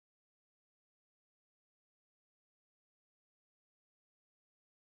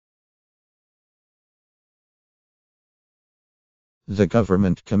The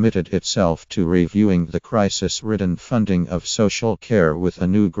government committed itself to reviewing the crisis-ridden funding of social care with a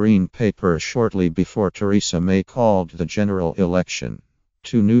new green paper shortly before Theresa May called the general election.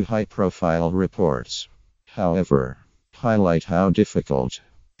 Two new high-profile reports, however, highlight how difficult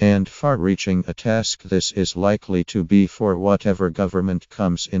and far-reaching a task this is likely to be for whatever government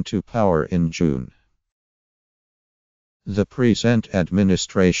comes into power in June. The present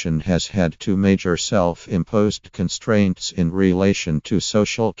administration has had two major self-imposed constraints in relation to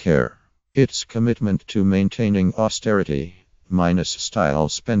social care: its commitment to maintaining austerity, style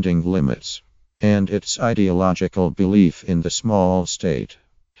spending limits, and its ideological belief in the small state.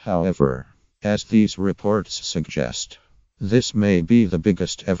 However, as these reports suggest, this may be the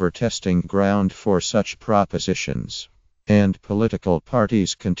biggest ever testing ground for such propositions. And political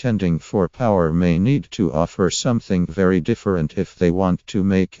parties contending for power may need to offer something very different if they want to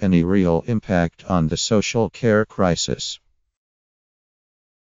make any real impact on the social care crisis.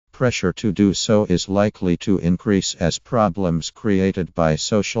 Pressure to do so is likely to increase as problems created by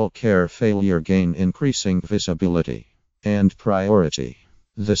social care failure gain increasing visibility and priority.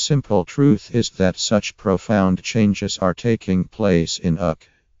 The simple truth is that such profound changes are taking place in UK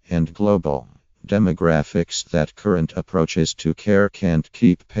and global demographics that current approaches to care can't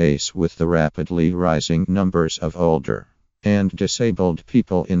keep pace with the rapidly rising numbers of older and disabled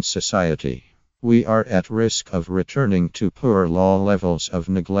people in society. We are at risk of returning to poor law levels of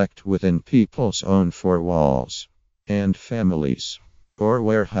neglect within people's own four walls and families, or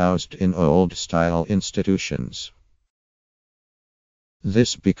warehoused in old-style institutions.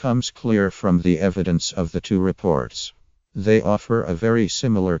 This becomes clear from the evidence of the two reports. They offer a very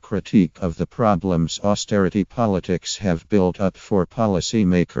similar critique of the problems austerity politics have built up for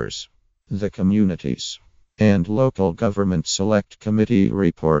policymakers. The Communities and Local Government Select Committee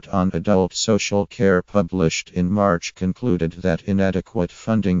report on adult social care published in March concluded that inadequate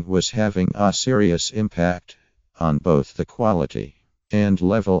funding was having a serious impact on both the quality and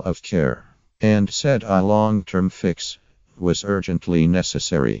level of care, and said a long-term fix was urgently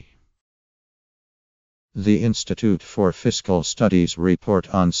necessary. The Institute for Fiscal Studies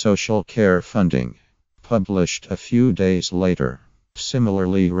report on social care funding, published a few days later,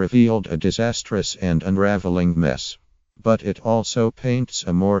 similarly revealed a disastrous and unraveling mess. But it also paints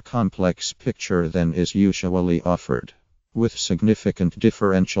a more complex picture than is usually offered, with significant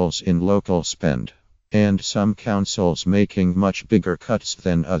differentials in local spend, and some councils making much bigger cuts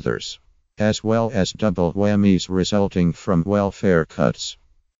than others, as well as double whammies resulting from welfare cuts.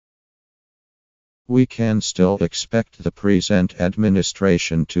 We can still expect the present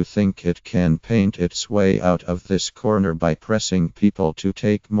administration to think it can paint its way out of this corner by pressing people to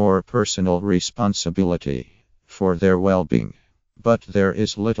take more personal responsibility for their well-being. But there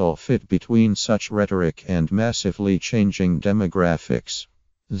is little fit between such rhetoric and massively changing demographics.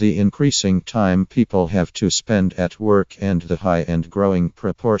 The increasing time people have to spend at work and the high and growing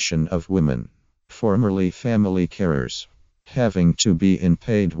proportion of women, formerly family carers, having to be in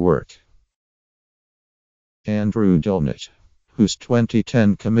paid work. Andrew Dillnett, whose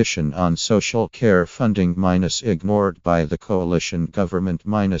 2010 Commission on Social Care Funding - ignored by the coalition government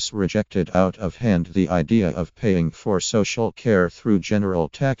 - rejected out of hand the idea of paying for social care through general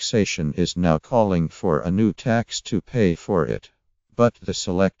taxation, is now calling for a new tax to pay for it. But the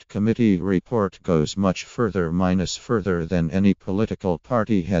Select Committee report goes much further than any political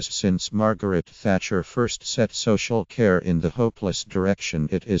party has since Margaret Thatcher first set social care in the hopeless direction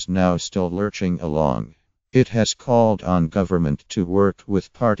it is now still lurching along. It has called on government to work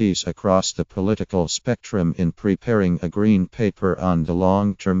with parties across the political spectrum in preparing a green paper on the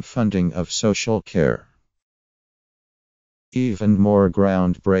long-term funding of social care. Even more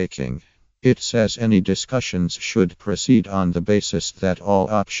groundbreaking, it says any discussions should proceed on the basis that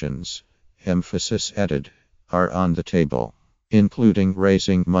all options, emphasis added, are on the table, including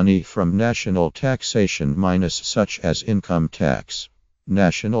raising money from national taxation such as income tax,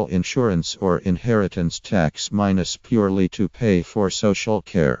 national insurance or inheritance tax purely to pay for social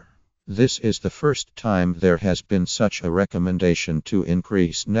care. This is the first time there has been such a recommendation to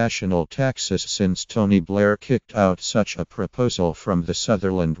increase national taxes since Tony Blair kicked out such a proposal from the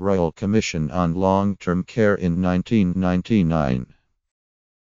Sutherland Royal Commission on Long-Term Care in 1999.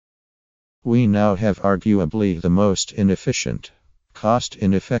 We now have arguably the most inefficient,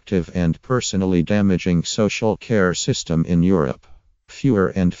 cost-ineffective and personally damaging social care system in Europe. Fewer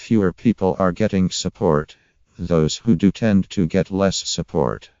and fewer people are getting support. Those who do tend to get less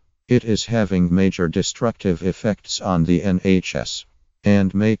support. It is having major destructive effects on the NHS,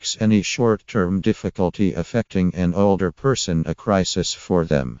 and makes any short-term difficulty affecting an older person a crisis for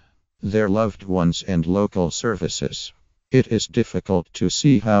them, their loved ones and local services. It is difficult to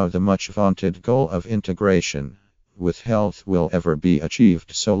see how the much vaunted goal of integration with health will ever be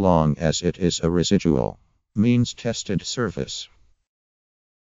achieved so long as it is a residual, means-tested service.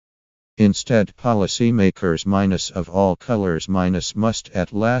 Instead, policymakers of all colors must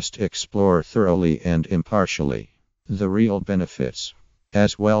at last explore thoroughly and impartially the real benefits,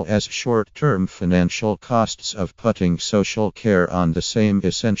 as well as short-term financial costs of putting social care on the same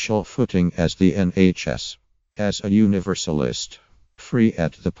essential footing as the NHS. As a universalist, free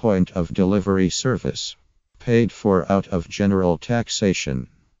at the point of delivery service, paid for out of general taxation,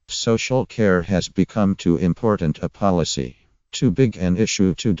 social care has become too important a policy, too big an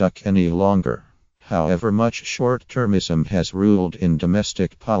issue to duck any longer. However much short-termism has ruled in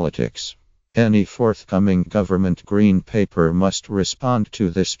domestic politics, any forthcoming government green paper must respond to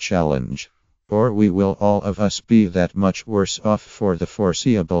this challenge, or we will all of us be that much worse off for the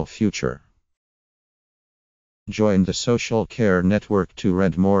foreseeable future. Join the Social Care Network to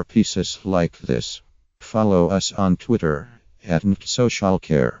read more pieces like this. Follow us on Twitter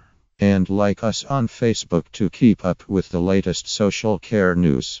 @socialcare and like us on Facebook to keep up with the latest social care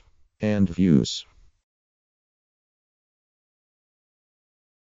news and views.